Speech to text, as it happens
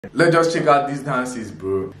Let's just check out these dances,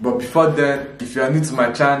 bro. But before then, if you are new to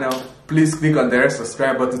my channel, please click on the red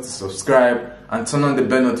subscribe button to subscribe and turn on the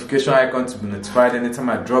bell notification icon to be notified anytime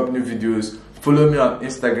I drop new videos. Follow me on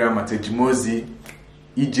Instagram at Ejimozi,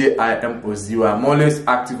 EJIMOZY. I'm always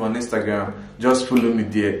active on Instagram. Just follow me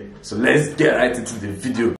there. So let's get right into the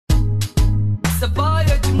video. It's a boy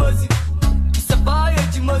Ejimozi. It's a boy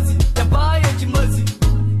Ejimozi. The boy Ejimozi.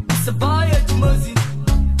 It's a boy Ejimozi.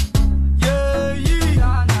 Yeah,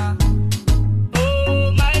 yeah.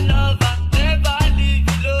 Oh, my lover, never leave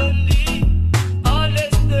you lonely.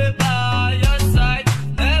 Always stay by your side.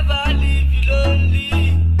 Never leave you lonely.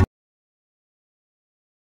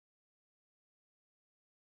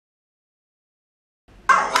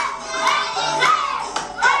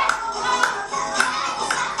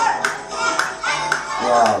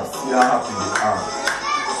 Wow, see how happy they are.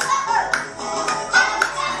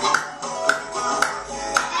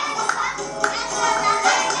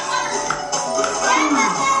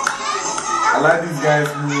 I like these guys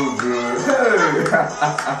move, bro.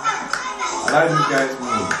 I like these guys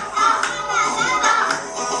move.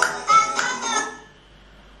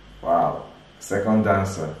 Wow, second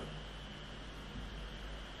dancer.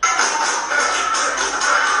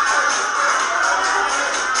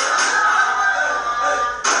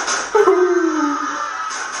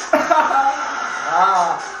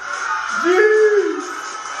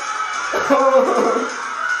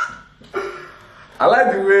 I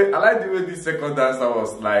like the way this second dancer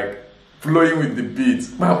was like flowing with the beat.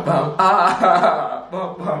 Bam, bam, ah,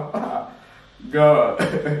 bam, bam, ah. God.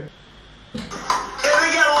 Every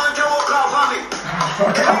girl want to walk off on me.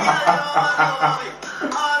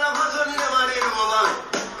 All of us only them and them over me.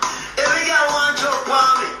 Every girl want to walk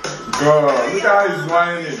on me. God, look how he's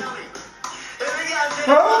whining. Every girl say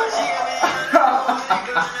they want to see me.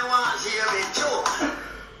 And they want to see me too.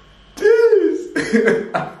 Jeez.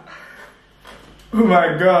 Oh my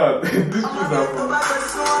God, this is a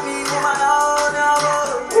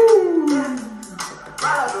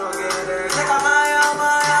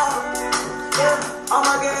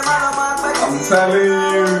I'm telling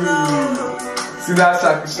you. See that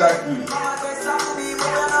shaki shaki.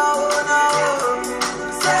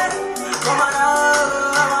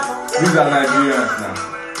 These are Nigerians now.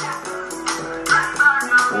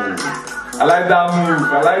 Oh. I like that move.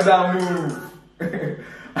 I like that move.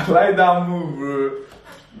 I like that move, bro.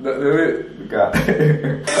 The way, look at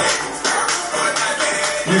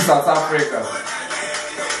this is South Africa.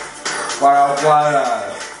 Para.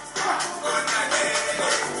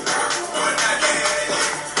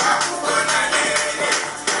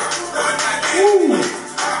 Woo!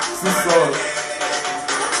 Sauce.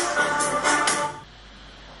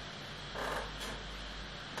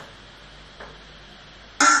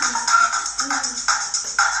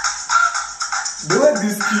 The way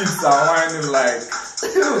these kids are whining like,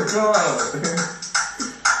 oh God.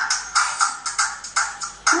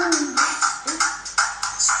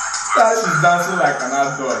 That she's dancing like an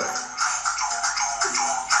adult.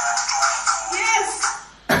 Yes.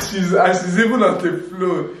 She's even on the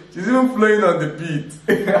floor. She's even flowing on the beat.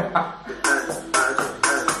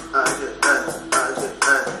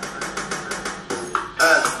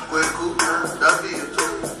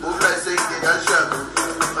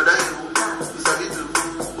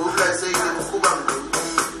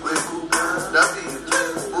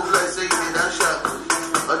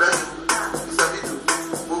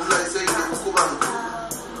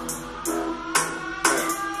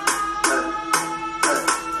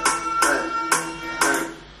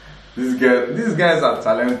 These guys are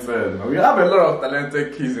talented. We have a lot of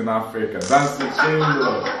talented kids in Africa. Dancing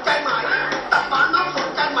chamber.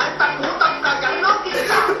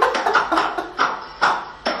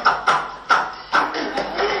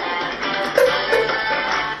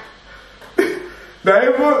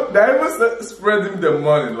 They're even spreading the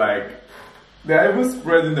money, like they're even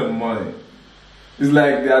spreading the money. It's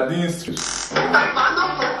like they are doing.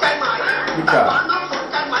 Look at.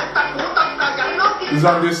 He's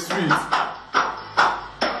on the street.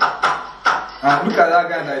 And look at that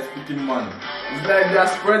guy that is picking money. It's like they are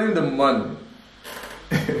spreading the money.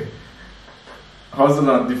 Hustle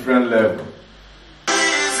on different level.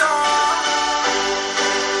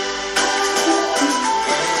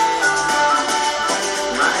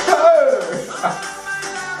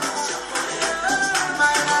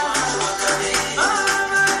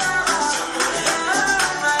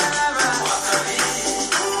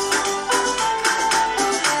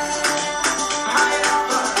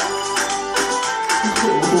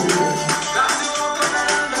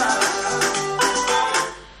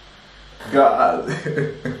 God.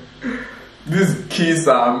 These kids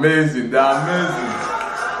are amazing. They are amazing.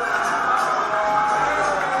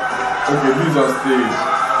 Okay, who's on stage?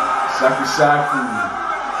 Shaki Shaki.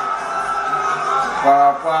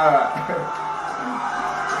 Para Para.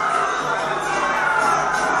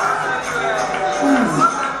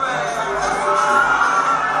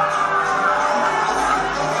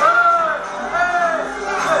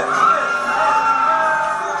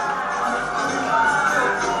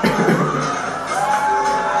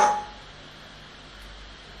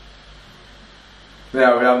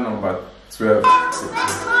 Yeah, we have number 12.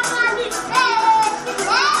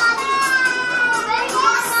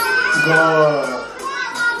 God.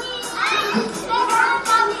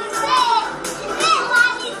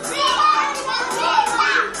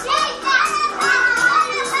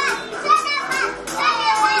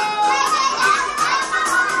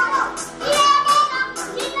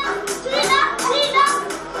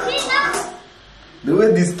 The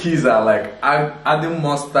way these kids are like adding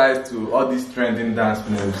more styles to all these trending dance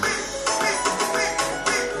moves.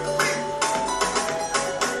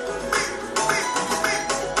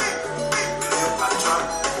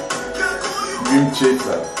 Dream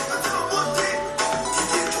Chaser.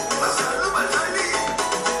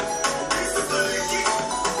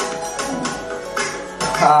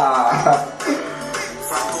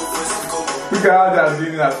 Look at how they are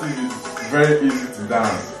doing it as if it's very easy to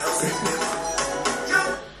dance.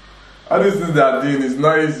 All these things they are doing is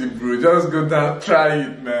not easy, bro. Just go down, try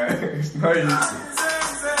it, man. It's not easy.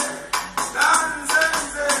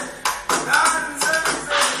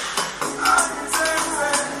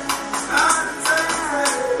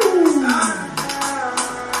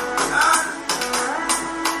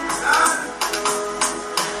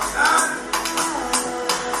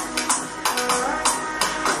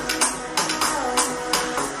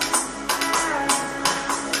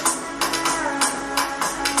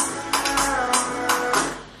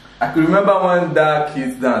 I could remember when that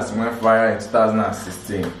kids dance went viral in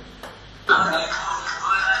 2016.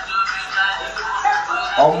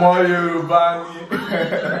 Omo Yoruba ni.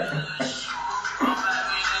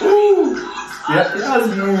 Ooh, yeah, it has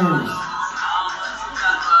moves.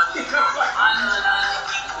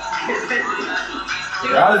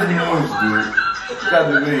 It has moves, dude. Look at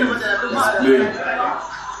the way he's playing.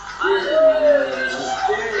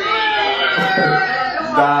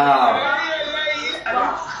 Damn.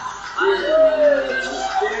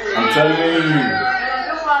 I'm telling you.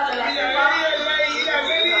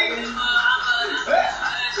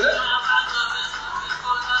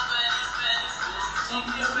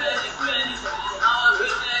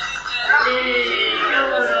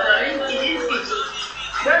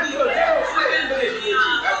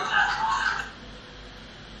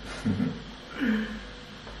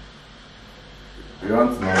 You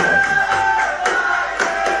want to know what?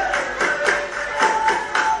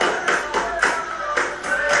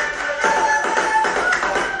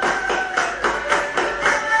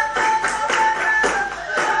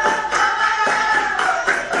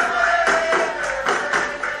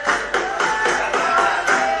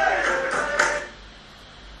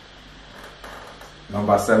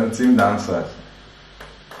 Number 17 dancers.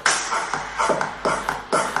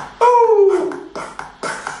 Oh,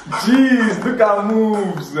 jeez, look at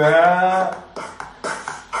moves, man.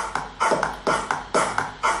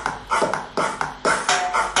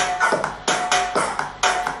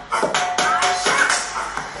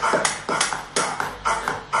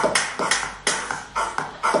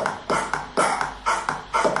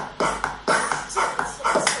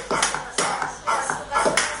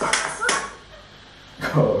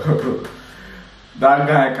 That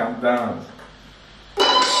guy can dance.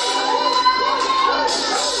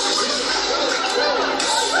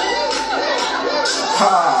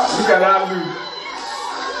 Ha! Look at that look.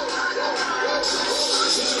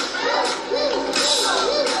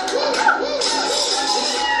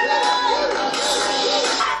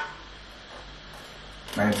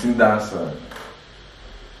 "19 dancer."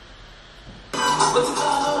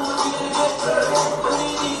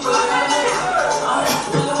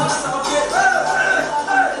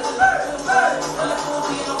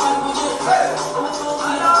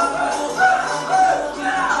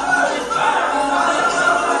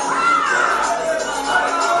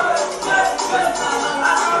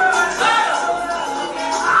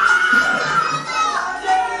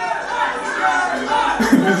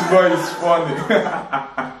 This boy is funny.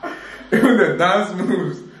 Even the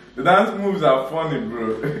dance moves are funny, bro.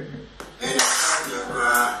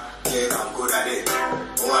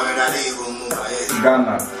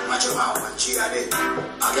 Ghana.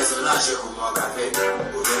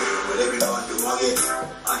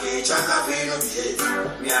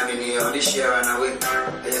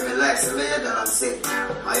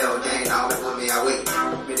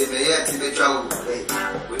 see the trouble.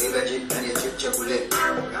 Whenever you and your chocolate,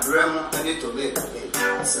 I'm Ramo and you to me.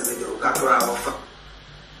 So we do Kakura of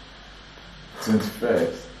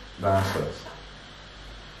 21st dancers.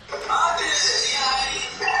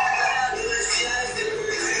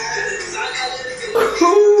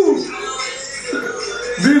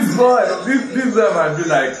 This boy, this guy might be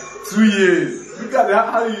like 2 years. Look at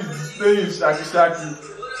how he's displaying Shaki Shaki.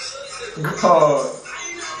 God.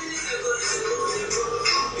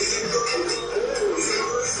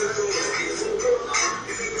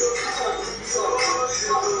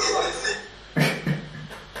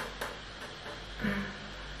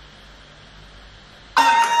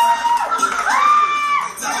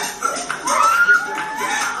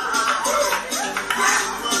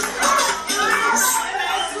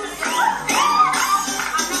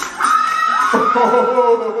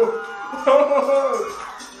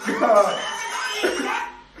 God.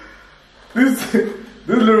 This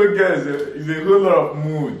little guy is a whole lot of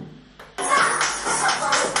mood.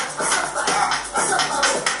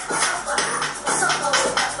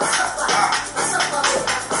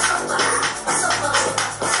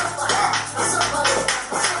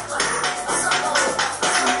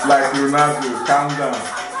 Like Ronaldo, calm down.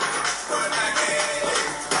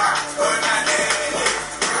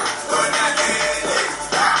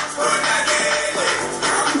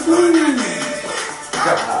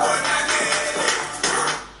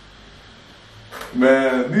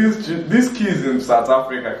 Man, these kids in South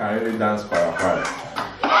Africa can really dance quite hard.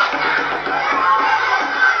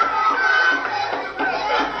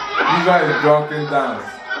 These guys drunken dance.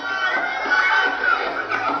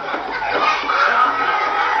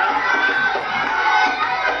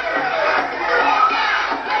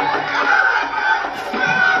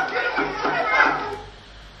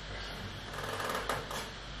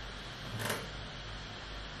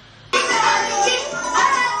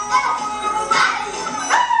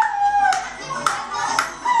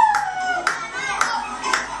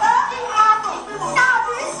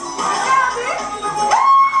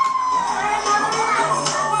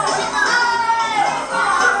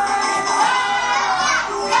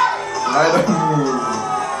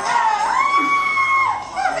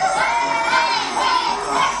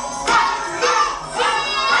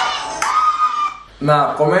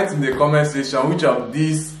 Now comment in the comment section which of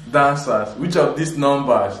these dancers, which of these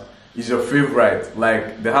numbers is your favorite.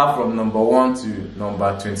 Like they have from number 1 to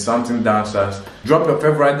number 20 something dancers. Drop your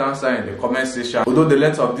favorite dancer in the comment section. Although the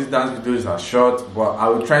length of these dance videos are short, but I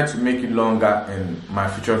will try to make it longer in my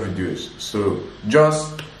future videos. So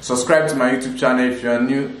just subscribe to my YouTube channel if you're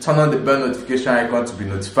new. Turn on the bell notification icon to be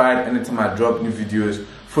notified anytime I drop new videos.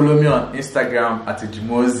 Follow me on Instagram at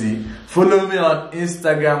Ejimozi. Follow me on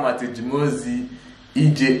Instagram at Ejimozi.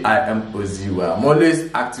 EJIMOZY. I'm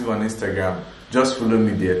always active on Instagram. Just follow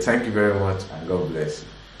me there. Thank you very much and God bless you.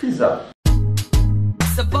 Peace out.